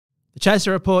The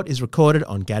Chaser Report is recorded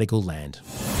on Gadigal land.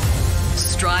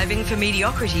 Striving for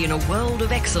mediocrity in a world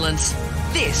of excellence.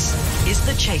 This is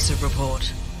the Chaser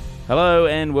Report. Hello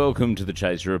and welcome to the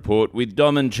Chaser Report with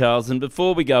Dom and Charles. And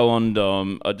before we go on,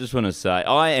 Dom, I just want to say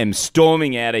I am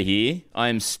storming out of here. I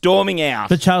am storming out.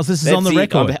 But Charles, this is on the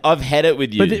record. I've had it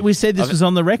with you. But we said this was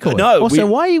on the record. No. Also,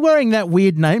 why are you wearing that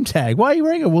weird name tag? Why are you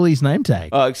wearing a Woolies name tag?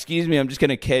 Oh, excuse me. I'm just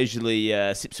going to casually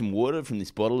sip some water from this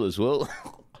bottle as well.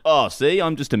 Oh, see,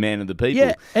 I'm just a man of the people.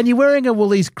 Yeah, and you're wearing a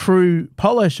Woolies crew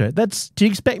polo shirt. Do you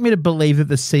expect me to believe that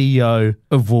the CEO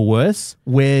of Woolworths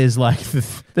wears like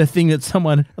the thing that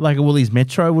someone like a Woolies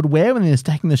Metro would wear when they're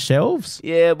stacking the shelves?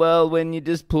 Yeah, well, when you're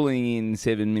just pulling in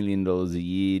 $7 million a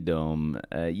year, Dom,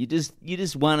 you're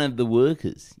just one of the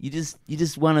workers. You're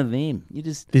just one of them.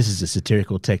 This is a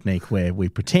satirical technique where we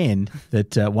pretend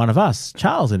that one of us,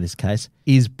 Charles in this case,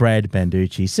 is Brad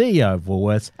Banducci, CEO of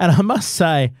Woolworths. And I must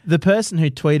say, the person who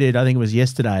tweeted, I think it was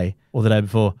yesterday or the day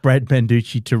before, Brad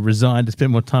Banducci to resign to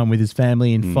spend more time with his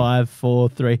family in 5, 4,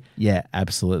 3. Yeah,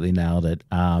 absolutely nailed it.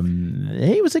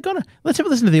 He was a goner. Let's have a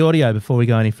listen to the audio before we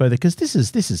go any further, because this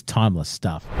is timeless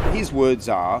stuff. His words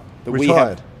are that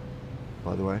retired,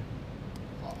 by the way.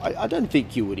 I don't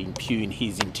think you would impugn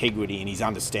his integrity and his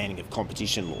understanding of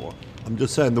competition law. I'm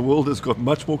just saying the world has got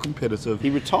much more competitive.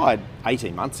 He retired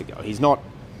 18 months ago. He's not...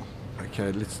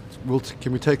 Okay,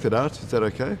 can we take that out? Is that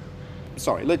okay?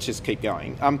 Sorry, let's just keep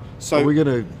going. So are we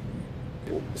going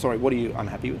to... Sorry, what are you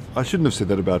unhappy with? I shouldn't have said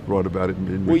that about it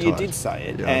being well, retired. You did say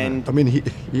it. Yeah, and I mean, he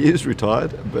is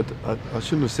retired, but I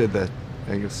shouldn't have said that,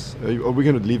 Angus. Are we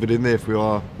going to leave it in there if we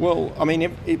are? Well, I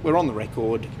mean, we're on the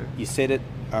record. Okay. You said it.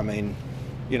 I mean...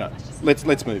 You know,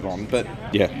 let's move on. But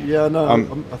yeah, no,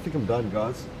 I think I'm done,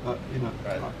 guys.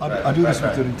 I do this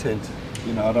with good intent.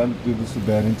 I don't do this with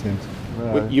bad intent.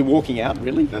 No. You're walking out,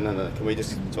 really? No. Can we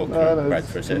just talk to Brad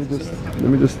for a second? Let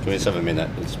me just. Can we just have a minute?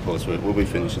 Let's pause. We'll be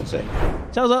finished in a sec.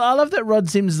 Charles, I love that Rod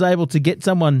Sims is able to get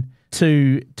someone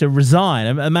to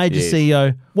resign, a major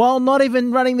CEO, while not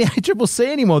even running the ACCC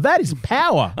anymore. That is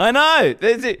power. I know.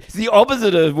 It's the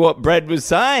opposite of what Brad was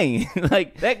saying.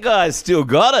 Like, that guy's still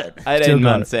got it 18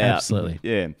 months out. Absolutely.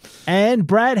 Yeah. And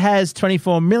Brad has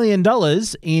 $24 million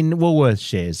in Woolworths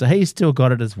shares, so he's still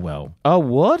got it as well. Oh,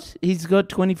 what? He's got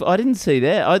 24... I didn't see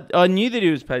that. I knew that he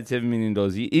was paid $7 million.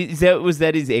 Was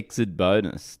that his exit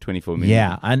bonus, $24 million?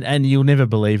 Yeah, and you'll never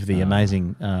believe the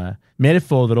amazing...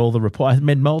 metaphor that all the reports...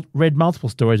 I read multiple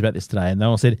stories about this today, and they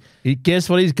all said, guess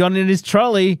what he's got in his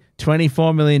trolley?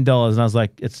 $24 million. And I was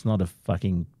like, it's not a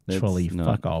fucking trolley.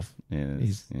 Fuck off. Yeah,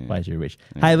 he's way too rich.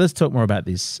 Yeah. Hey, let's talk more about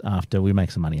this after we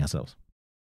make some money ourselves.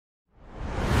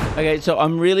 Okay, so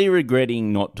I'm really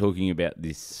regretting not talking about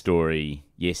this story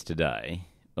yesterday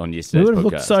on yesterday's podcast. We would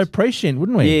have looked so prescient,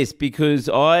 wouldn't we? Yes, because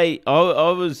I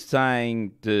was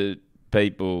saying to...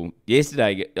 people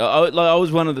yesterday, I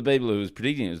was one of the people who was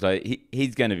predicting it. Was like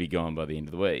he's going to be gone by the end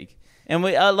of the week, and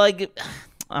we are like,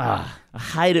 I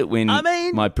hate it when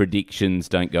my predictions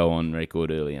don't go on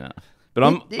record early enough. But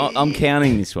I'm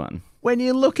counting this one. When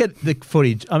you look at the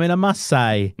footage, I mean, I must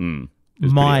say,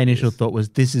 my initial thought was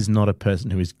this is not a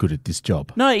person who is good at this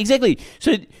job. No, exactly.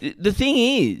 So the thing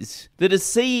is that a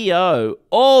CEO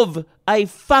of a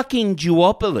fucking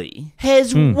duopoly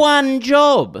has one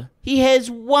job. He has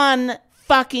one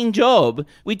fucking job,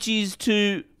 which is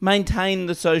to maintain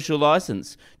the social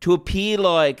license, to appear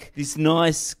like this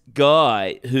nice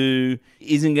guy who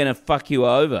isn't going to fuck you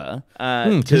over.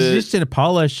 Because he's just in a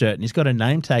polo shirt and he's got a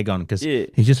name tag on because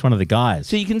he's just one of the guys.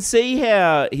 So you can see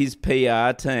how his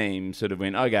PR team sort of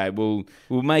went, okay, we'll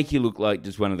make you look like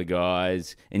just one of the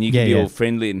guys and you can be all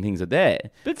friendly and things like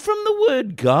that. But from the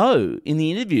word go in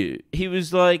the interview, he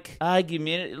was like,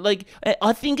 argumentative. Like,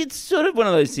 I think it's sort of one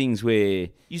of those things where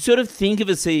you sort of think of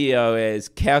a CEO as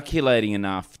calculating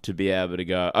enough to be able to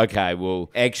go, okay,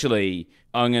 well, actually,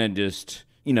 I'm going to just...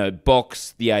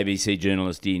 box the ABC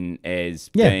journalist in as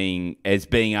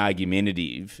being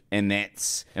argumentative, and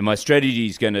my strategy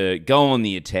is going to go on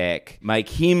the attack, make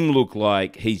him look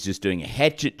like he's just doing a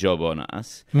hatchet job on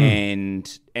us,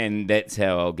 and that's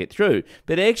how I'll get through.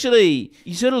 But actually,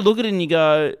 you sort of look at it and you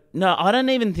go, no, I don't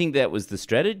even think that was the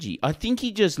strategy. I think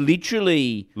he just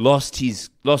literally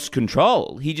lost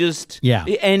control. He just... Yeah.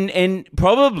 And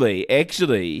probably,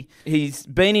 actually, he's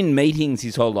been in meetings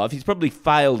his whole life. He's probably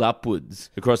failed upwards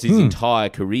across his entire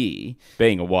career.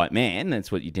 Being a white man,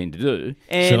 that's what you tend to do.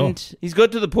 And he's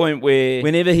got to the point where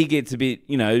whenever he gets a bit,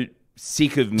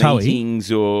 sick of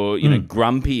meetings or,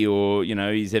 grumpy or,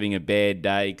 he's having a bad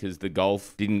day because the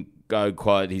golf didn't go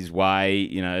quite his way,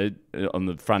 you know, on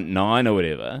the front nine or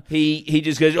whatever. He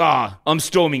just goes, "Oh, I'm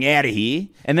storming out of here,"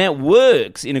 and that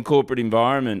works in a corporate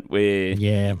environment where,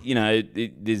 you know,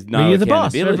 there's no you're the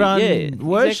boss. accountability. Everyone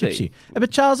worships exactly. you. But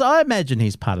Charles, I imagine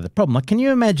he's part of the problem. Like, can you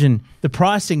imagine the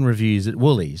pricing reviews at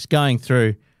Woolies going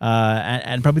through,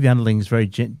 and probably the underlings very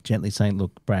gently saying,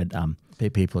 "Look, Brad,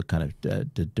 people are kind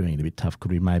of doing it a bit tough.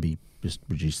 Could we maybe just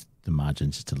reduce the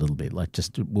margins just a little bit? Like,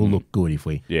 just we'll look good if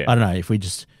we, I don't know, if we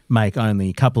just make only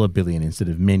a couple of billion instead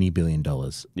of many $1 billion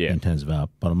in terms of our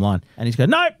bottom line." And he's going,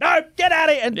 no, get out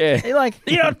of here. And you're like,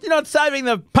 you're not saving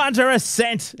the punter a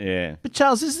cent. Yeah. But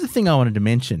Charles, this is the thing I wanted to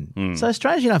mention. So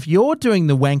strangely enough, you're doing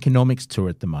the Wankonomics tour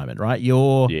at the moment, right?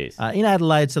 You're in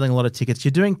Adelaide selling a lot of tickets.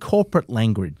 You're doing corporate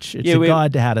language. It's a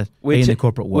guide to how to be in the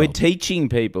corporate world. We're teaching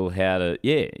people how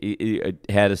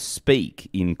to speak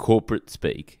in corporate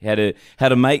speak, how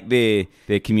to make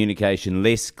their communication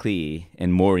less clear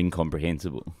and more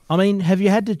incomprehensible. I mean, have you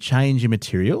had to change your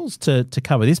materials to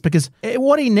cover this? Because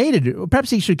what he needed, perhaps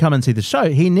he should come and see the show,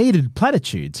 he needed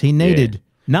platitudes. He needed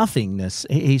nothingness.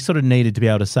 He sort of needed to be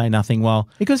able to say nothing. Well,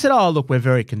 he could have said, "Oh, look, we're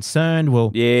very concerned.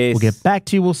 We'll get back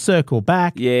to you. We'll circle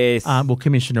back. Yes. We'll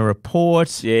commission a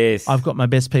report. Yes. I've got my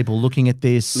best people looking at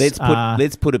this." Let's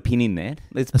put a pin in that.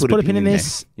 Let's put a pin in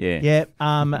this. Yeah.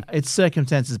 It's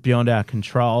circumstances beyond our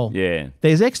control. Yeah.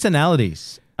 There's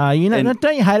externalities. Don't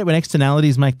you hate it when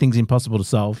externalities make things impossible to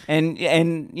solve? And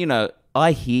you know,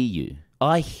 I hear you.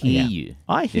 I hear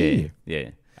you. Yeah.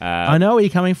 I know where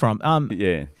you're coming from. Who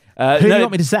do you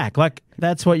want me to sack? Like,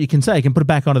 that's what you can say. You can put it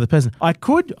back onto the person. I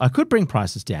could bring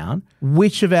prices down.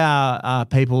 Which of our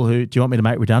people do you want me to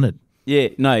make redundant? Yeah,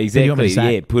 no, exactly.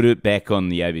 Yeah, put it back on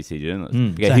the ABC journalist.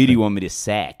 Exactly. Who do you want me to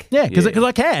sack? Yeah, because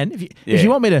I can. If you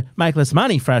want me to make less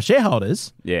money for our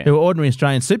shareholders, who are ordinary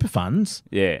Australian super funds,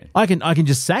 I can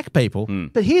just sack people.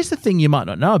 But here's the thing you might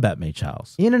not know about me,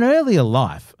 Charles. In an earlier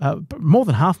life, more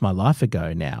than half my life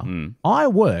ago now, I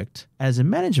worked as a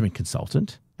management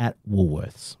consultant at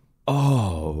Woolworths.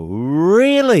 Oh,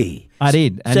 really? I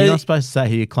did. And you're not supposed to say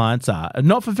who your clients are.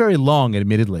 Not for very long,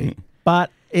 admittedly.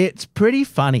 But it's pretty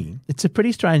funny. It's a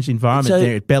pretty strange environment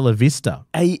there at Bella Vista.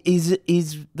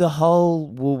 Is the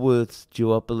whole Woolworths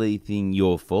duopoly thing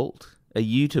your fault? Are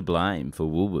you to blame for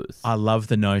Woolworths? I love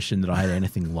the notion that I had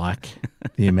anything like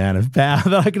the amount of power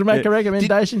that I could make a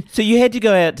recommendation. So you had to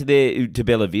go out to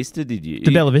Bella Vista, did you?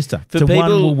 To Bella Vista. For to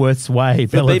people, One Woolworths Way,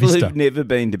 Bella Vista. For people who've never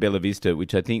been to Bella Vista,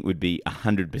 which I think would be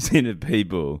 100% of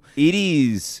people,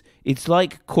 it's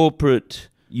like corporate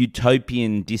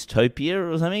utopian dystopia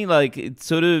or something. Like, it's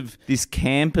sort of this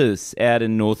campus out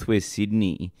in northwest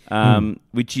Sydney,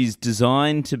 which is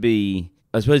designed to be,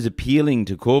 I suppose, appealing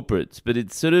to corporates, but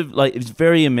it's sort of like, it's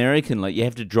very American. Like, you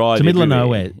have to drive. It's the middle everywhere. of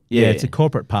nowhere. Yeah, it's a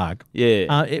corporate park.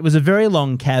 Yeah. It was a very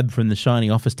long cab from the shiny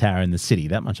office tower in the city,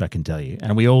 that much I can tell you.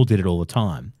 And we all did it all the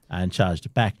time and charged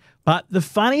it back. But the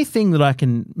funny thing that I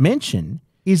can mention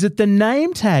is that the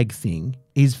name tag thing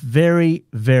is very,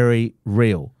 very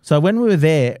real. So when we were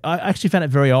there, I actually found it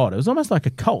very odd. It was almost like a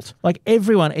cult. Like,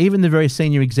 everyone, even the very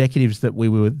senior executives that we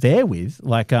were there with,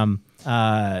 like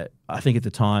I think at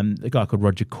the time, a guy called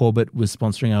Roger Corbett was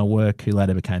sponsoring our work, who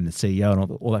later became the CEO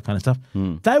and all that kind of stuff.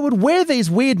 They would wear these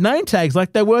weird name tags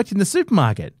like they worked in the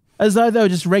supermarket, as though they were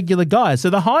just regular guys. So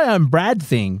the Hi, I'm Brad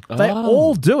thing, they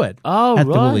all do it at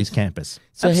the Woolies campus.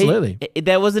 So absolutely.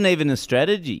 That wasn't even a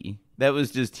strategy. That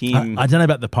was just him. I don't know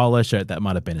about the polo shirt. That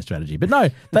might have been a strategy. But no,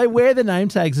 they wear the name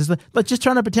tags as like just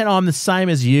trying to pretend I'm the same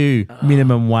as you,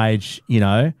 minimum wage,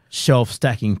 shelf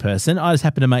stacking person. I just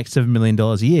happen to make $7 million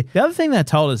a year. The other thing they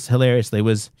told us hilariously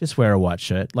was just wear a white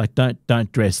shirt. Like,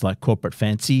 don't dress like corporate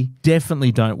fancy.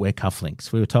 Definitely don't wear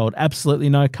cufflinks. We were told absolutely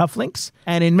no cufflinks.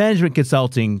 And in management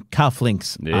consulting,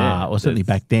 cufflinks or certainly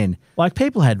back then, like,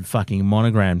 people had fucking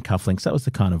monogrammed cufflinks. That was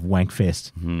the kind of wank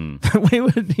fest that we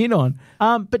were in on.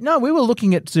 But no, we were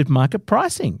looking at supermarket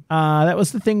pricing. That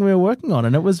was the thing we were working on,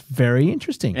 and it was very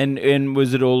interesting. And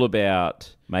was it all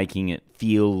about making it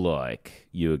feel like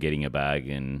you were getting a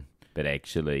bargain, but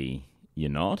actually you're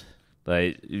not?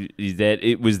 Like,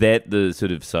 was that the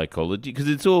sort of psychology? Because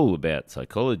it's all about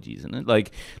psychology, isn't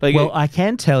it? Well, I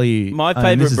can tell you, my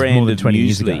favourite brand of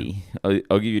muesli.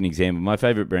 I'll give you an example. My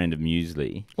favourite brand of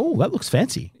muesli. Oh, that looks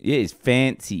fancy. Yeah, it's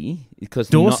fancy. Because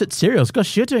Dorset cereals.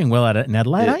 Gosh, you're doing well at it in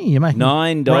Adelaide, aren't you? You're making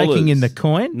 $9. Breaking in the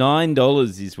coin.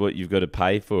 $9 is what you've got to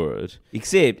pay for it.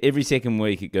 Except every second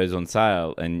week it goes on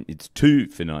sale, and it's 2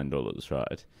 for $9,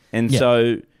 right? And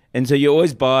so And so you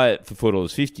always buy it for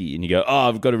 $4.50 and you go, oh,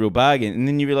 I've got a real bargain. And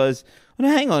then you realise, oh, no,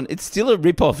 hang on, it's still a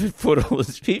rip-off at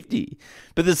 $4.50.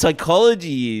 But the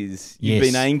psychology is you've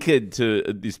been anchored to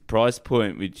this price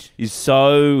point, which is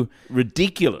so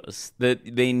ridiculous that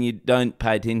then you don't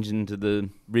pay attention to the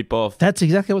rip-off. That's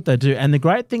exactly what they do. And the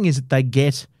great thing is that they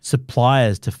get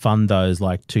suppliers to fund those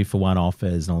like 2-for-1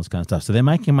 offers and all this kind of stuff. So they're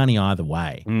making money either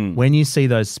way. When you see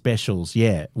those specials,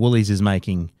 Woolies is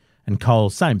making, and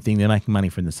Coles, same thing, they're making money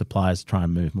from the suppliers to try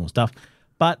and move more stuff.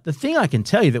 But the thing I can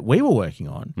tell you that we were working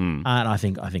on, and I don't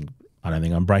think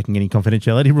I'm breaking any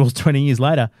confidentiality rules 20 years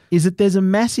later, is that there's a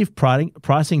massive pricing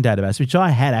database, which I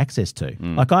had access to.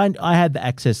 Like I had the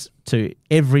access to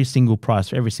every single price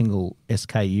for every single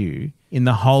SKU in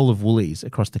the whole of Woolies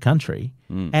across the country.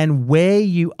 And where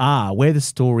you are, where the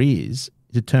store is,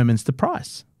 determines the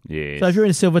price. Yes. So if you're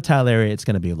in a Silvertail area, it's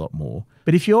going to be a lot more.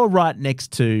 But if you're right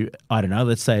next to, I don't know,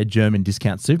 let's say a German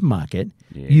discount supermarket,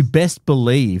 you best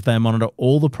believe they monitor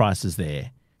all the prices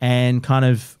there and kind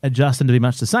of adjust them to be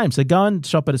much the same. So go and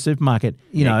shop at a supermarket,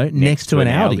 next to an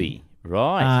Aldi.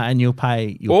 Right. And you'll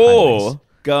pay less.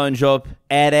 Go and shop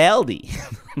at Aldi.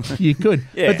 You could.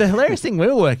 But the hilarious thing we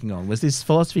were working on was this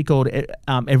philosophy called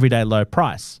everyday low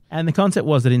price. And the concept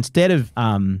was that instead of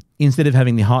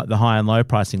having the high and low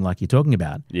pricing like you're talking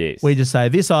about, we just say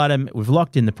this item, we've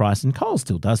locked in the price, and Coles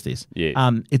still does this.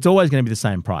 It's always going to be the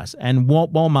same price. And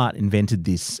Walmart invented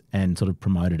this and sort of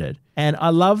promoted it. And I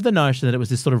love the notion that it was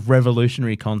this sort of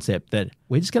revolutionary concept that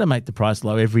we're just going to make the price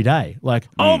low every day. Like,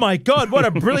 oh my God, what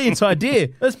a brilliant idea.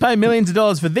 Let's pay millions of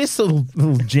dollars for this little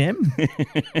gem.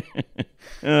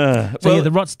 The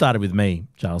rot started with me,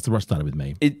 Charles. The rot started with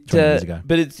me 20 years ago.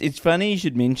 But it's funny you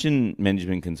should mention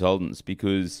management consultants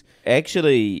because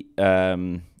actually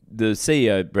the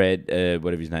CEO, Brad,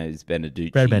 whatever his name is,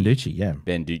 Banducci. Brad Banducci,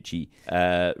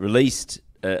 Banducci, released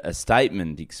a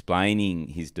statement explaining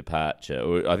his departure,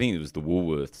 or I think it was the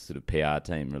Woolworths sort of PR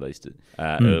team released it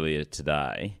earlier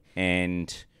today.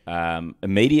 And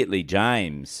immediately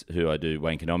James, who I do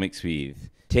Wankonomics with,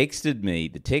 texted me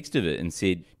the text of it and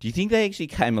said, do you think they actually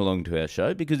came along to our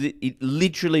show? Because it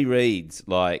literally reads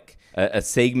like a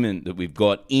segment that we've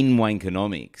got in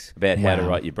Wankonomics about how to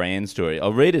write your brand story.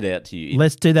 I'll read it out to you.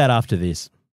 Let's do that after this.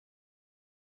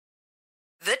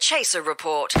 The Chaser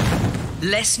Report.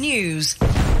 Less news,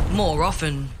 more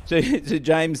often. So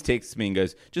James texts me and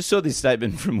goes, just saw this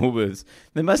statement from Woolworths.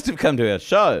 They must have come to our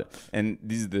show. And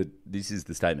this is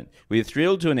the statement. We are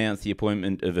thrilled to announce the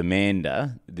appointment of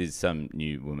Amanda. There's some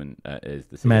new woman as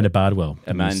the CEO. Amanda Bardwell.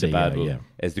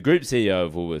 As the Group CEO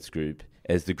of Woolworths Group,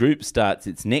 as the group starts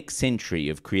its next century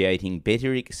of creating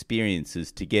better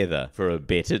experiences together for a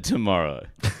better tomorrow.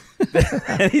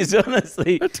 That is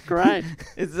honestly... That's great.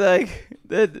 It's like...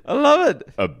 I love it.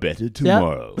 A better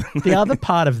tomorrow. The other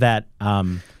part of that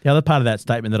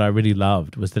statement that I really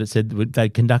loved was that it said they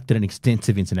conducted an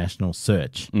extensive international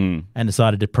search and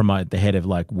decided to promote the head of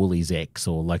like Woolies X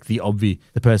or like the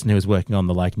person who was working on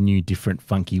the like new different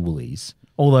funky Woolies.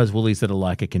 All those Woolies that are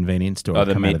like a convenience store. Oh,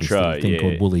 the Metro, thing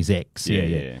called Woolies X.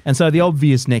 Yeah. And so the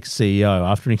obvious next CEO,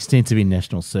 after an extensive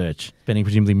international search, spending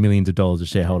presumably millions of dollars of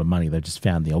shareholder money, they've just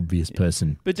found the obvious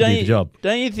person to do the job.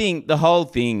 Don't you think the whole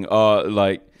thing,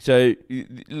 so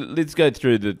let's go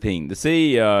through the thing. The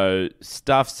CEO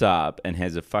stuffs up and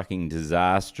has a fucking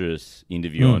disastrous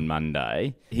interview on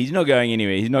Monday. He's not going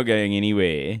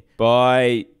anywhere.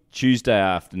 By Tuesday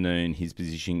afternoon, his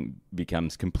position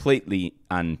becomes completely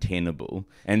untenable,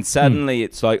 and suddenly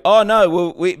it's like, oh no,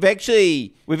 well we've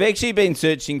actually been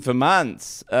searching for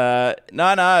months. He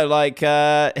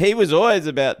was always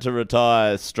about to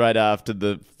retire straight after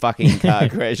the fucking car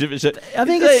crash. I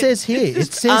think it says here,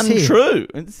 it's just untrue.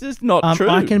 It's just not true.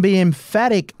 I can be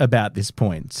emphatic about this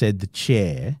point, said the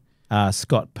chair,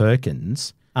 Scott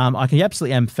Perkins. I can be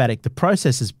absolutely emphatic. The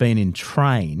process has been in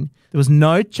train. There was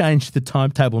no change to the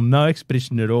timetable, no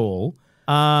expedition at all.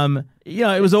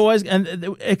 It was always, and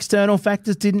the external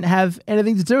factors didn't have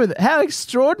anything to do with it. How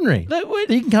extraordinary that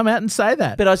you can come out and say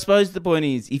that. But I suppose the point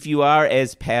is, if you are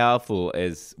as powerful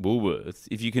as Woolworths,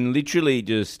 if you can literally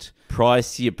just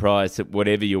price your price at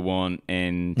whatever you want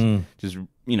and just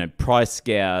price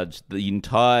gouge the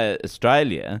entire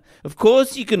Australia, of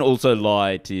course you can also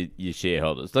lie to your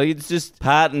shareholders. Like, it's just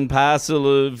part and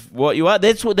parcel of what you are.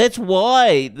 That's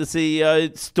why the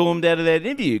CEO stormed out of that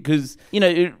interview, because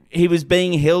he was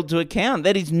being held to account.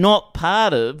 That is not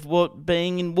part of what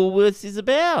being in Woolworths is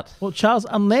about. Well, Charles,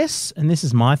 unless, and this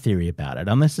is my theory about it,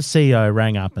 unless the CEO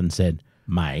rang up and said,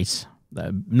 mate,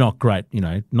 not great,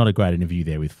 not a great interview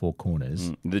there with Four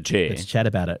Corners. The chair. Let's chat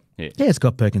about it. Yeah,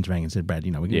 Scott Perkins rang and said, Brad,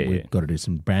 we've got to do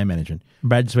some brand management. And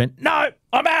Brad just went, no,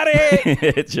 I'm out of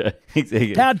here. That's right.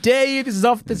 Exactly. How dare you? This is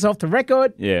off the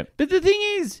record. Yeah. But the thing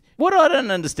is, what I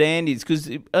don't understand is because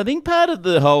I think part of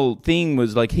the whole thing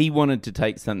was like he wanted to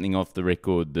take something off the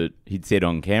record that he'd said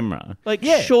on camera. Like,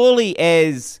 surely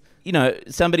as...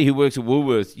 somebody who works at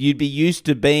Woolworths, you'd be used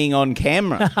to being on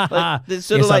camera.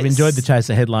 Yes, I've enjoyed the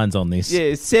Chaser headlines on this.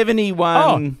 Yeah,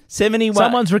 71.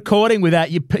 Someone's recording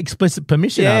without your explicit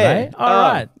permission, are they?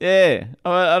 All right. Yeah.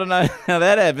 I don't know how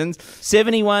that happens.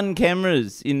 71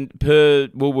 cameras per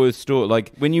Woolworths store.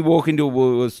 Like, when you walk into a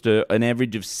Woolworths store, an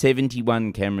average of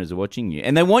 71 cameras are watching you.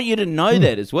 And they want you to know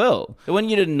that as well. They want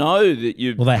you to know that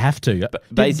you're... Well, they have to.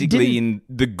 Basically in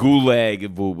the gulag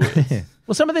of Woolworths.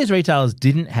 Well, some of these retailers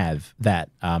didn't have that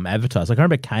advertised. Like I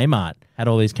remember Kmart had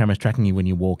all these cameras tracking you when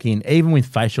you walk in, even with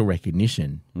facial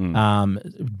recognition,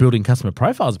 building customer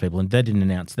profiles of people, and they didn't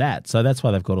announce that. So that's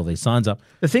why they've got all these signs up.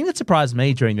 The thing that surprised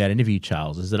me during that interview,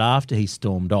 Charles, is that after he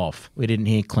stormed off, we didn't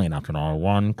hear clean up in aisle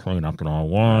one,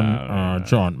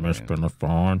 giant mess been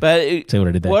fine. But see what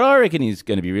I did there? What I reckon is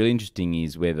going to be really interesting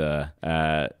is whether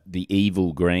the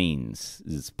evil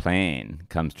Greens' plan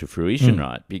comes to fruition,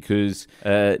 right? Because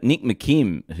Nick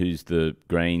McKim, who's the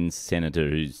Greens senator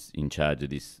who's in charge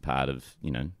of this part of,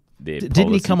 their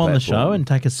didn't he come on the show and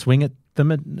take a swing at them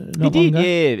not he long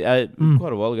did, ago?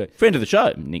 Quite a while ago. Friend of the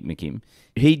show, Nick McKim.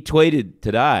 He tweeted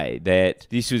today that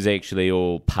this was actually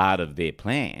all part of their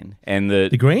plan. And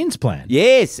that the Greens plan?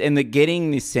 Yes, and that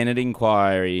getting this Senate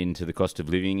inquiry into the cost of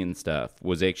living and stuff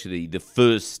was actually the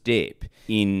first step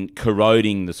in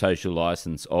corroding the social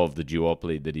licence of the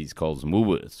duopoly that is Coles and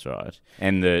Woolworths, right?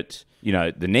 And that...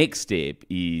 the next step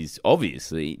is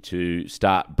obviously to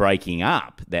start breaking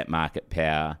up that market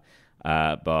power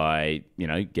by,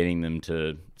 getting them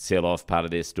to sell off part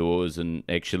of their stores and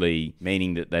actually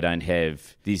meaning that they don't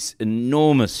have this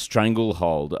enormous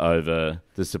stranglehold over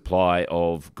the supply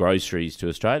of groceries to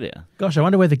Australia. Gosh, I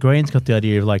wonder where the Greens got the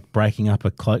idea of breaking up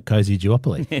a cosy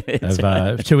duopoly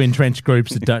of two entrenched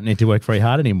groups that don't need to work very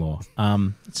hard anymore.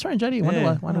 It's strange, Jody.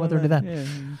 I wonder why they do that.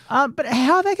 Yeah. But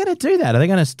how are they going to do that? Are they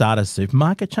going to start a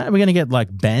supermarket chain? Are we going to get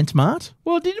Bantmart?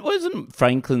 Well, wasn't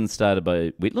Franklin started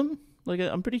by Whitlam?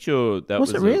 I'm pretty sure that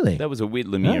was really? That was a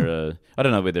Whitlam era. I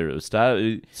don't know whether it was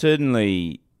started.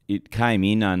 Certainly, it came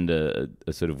in under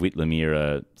a sort of Whitlam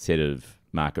era set of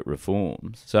market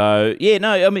reforms. So,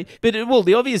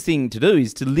 the obvious thing to do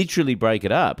is to literally break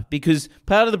it up because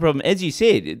part of the problem, as you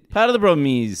said, is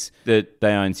that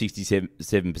they own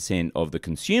 67% of the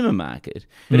consumer market.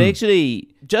 But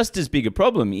actually, just as big a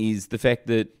problem is the fact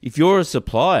that if you're a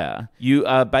supplier, you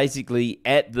are basically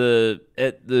at the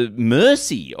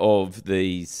mercy of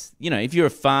these, if you're a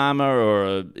farmer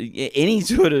or any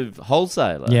sort of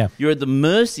wholesaler, you're at the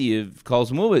mercy of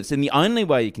Coles and Woolworths. And the only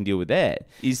way you can deal with that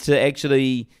is to actually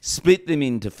split them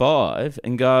into 5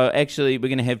 and go, actually, we're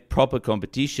going to have proper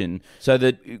competition so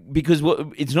that, because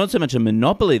it's not so much a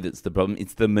monopoly that's the problem,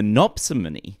 it's the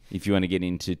monopsony, if you want to get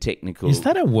into technical. Is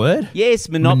that a word? Yes,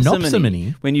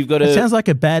 monopsony. When you've got that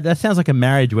sounds like a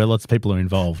marriage where lots of people are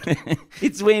involved.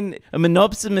 It's when a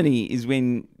monopsony is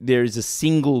when there is a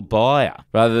single buyer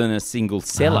rather than a single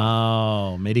seller.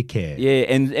 Oh, Medicare. Yeah,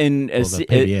 and a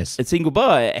single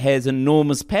buyer has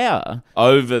enormous power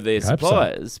over their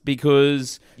suppliers because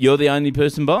you're the only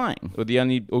person buying or the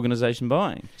only organisation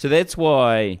buying. So that's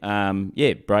why,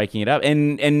 breaking it up.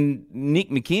 And Nick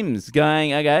McKim's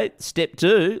going, okay, step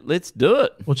 2, let's do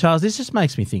it. Well, Charles, this just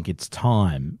makes me think it's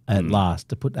time at last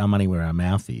to put our money where our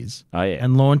mouth is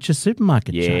and launch a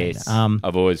supermarket chain.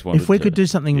 I've always wanted to. If we could do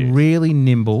something really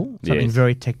nimble, something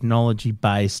very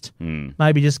technology-based,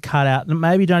 maybe just cut out,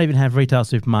 maybe don't even have retail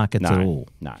supermarkets at all.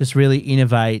 No. Just really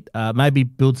innovate, maybe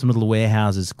build some little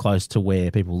warehouses close to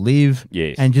where people live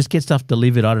and just get stuff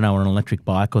delivered, I don't know, on an electric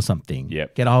bike or something.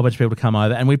 Yep. Get a whole bunch of people to come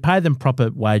over and we pay them proper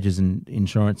wages and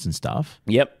insurance and stuff.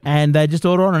 Yep. And they just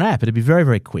order on an app. It'd be very,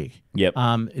 very quick. Yep.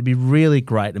 It'd be really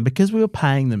great. And because we were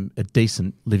paying them a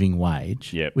decent living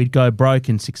wage, we'd go broke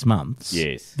in 6 months.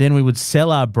 Yes. Then we would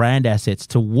sell our brand assets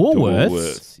to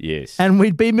Woolworths. Yes. And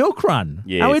we'd be milk run.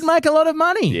 Yes. And we'd make a lot of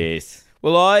money. Yes.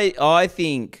 Well, I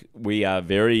think we are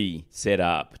very set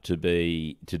up to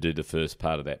do the first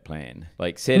part of that plan.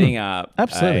 Like setting up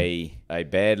a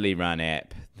badly run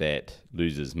app that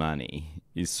loses money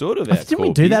is sort of our Didn't core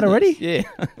we do that business. already?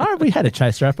 Yeah. We had a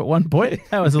Chaser app at one point.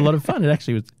 That was a lot of fun. It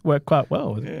actually worked quite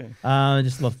well.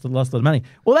 Just lost a lot of money.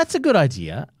 Well, that's a good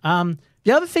idea.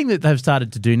 The other thing that they've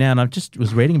started to do now, and I just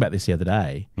was reading about this the other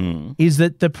day, is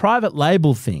that the private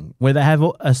label thing, where they have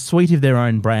a suite of their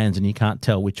own brands and you can't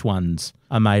tell which ones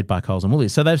are made by Coles and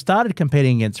Woolies. So they've started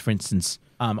competing against, for instance,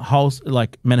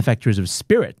 manufacturers of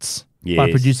spirits.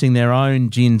 by producing their own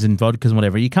gins and vodkas and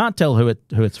whatever. You can't tell who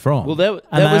it's from. Well,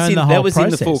 that was in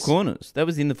the Four Corners. That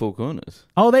was in the Four Corners.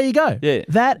 Oh, there you go. Yeah.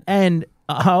 That, and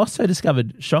I also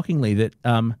discovered, shockingly, that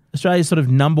Australia's sort of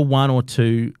number 1 or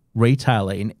 2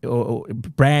 retailer or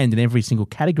brand in every single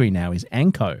category now is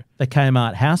Anko, the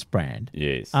Kmart house brand.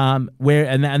 Yes.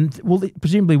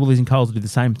 Presumably Woolies and Coles will do the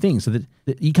same thing, so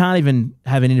that you can't even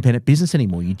have an independent business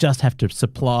anymore. You just have to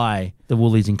supply the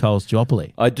Woolies and Coles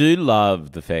duopoly. I do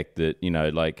love the fact that,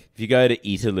 like if you go to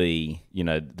Italy,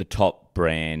 the top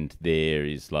brand there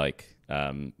is like,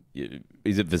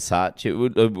 is it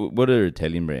Versace? What are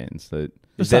Italian brands?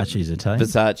 Versace's Italian.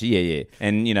 Versace, yeah.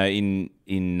 And,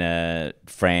 in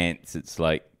France, it's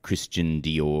like Christian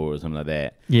Dior or something like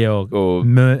that. Yeah, or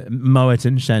Moet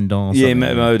and Chandon. Yeah,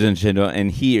 Moet and Chandon.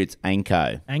 And here it's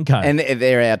Anko. And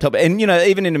they're our top. And,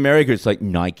 even in America, it's like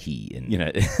Nike and,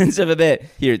 and stuff like that.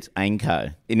 Here it's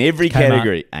Anko. In every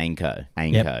category, Anko.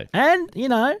 Yep. And,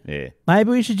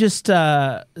 maybe we should just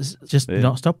not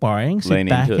stop worrying, sit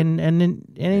back and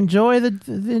enjoy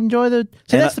the.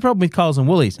 See, that's the problem with Coles and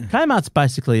Woolies. Kmart's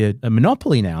basically a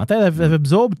monopoly now. They've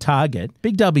absorbed Target.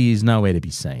 Big W is nowhere to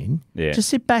be seen. Yeah. Just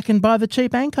sit back and buy the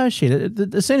cheap Anko shit.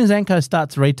 As soon as Anko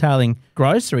starts retailing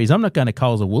groceries, I'm not going to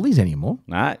Coles or Woolies anymore.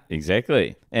 Nah,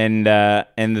 exactly. And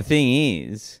the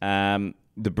thing is,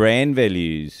 the brand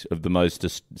values of the most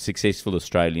successful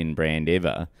Australian brand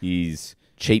ever is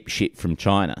cheap shit from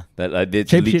China.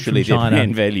 That's cheap literally their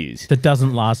brand values. That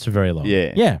doesn't last for very long.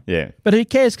 Yeah. But who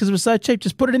cares, because it was so cheap?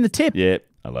 Just put it in the tip. Yeah,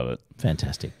 I love it.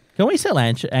 Fantastic. Can we sell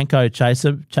Anko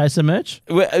Chaser merch?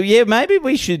 Well, yeah, maybe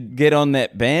we should get on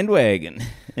that bandwagon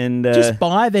and just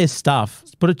buy their stuff,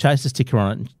 put a Chaser sticker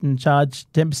on it, and charge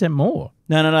 10% more.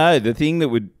 No. The thing that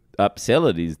would upsell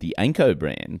it is the Anko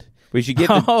brand. We should get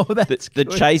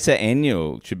the Chaser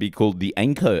Annual should be called the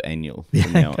Anko Annual. The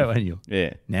Anko Annual.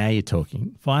 Yeah. Now you're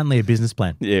talking. Finally, a business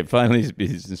plan. Yeah, finally a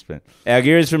business plan. Our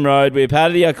gear is from Road. We're part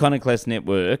of the Iconoclast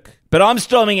Network, but I'm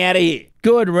storming out of here.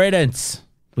 Good riddance.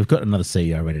 We've got another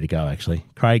CEO ready to go, actually.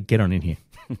 Craig, get on in here.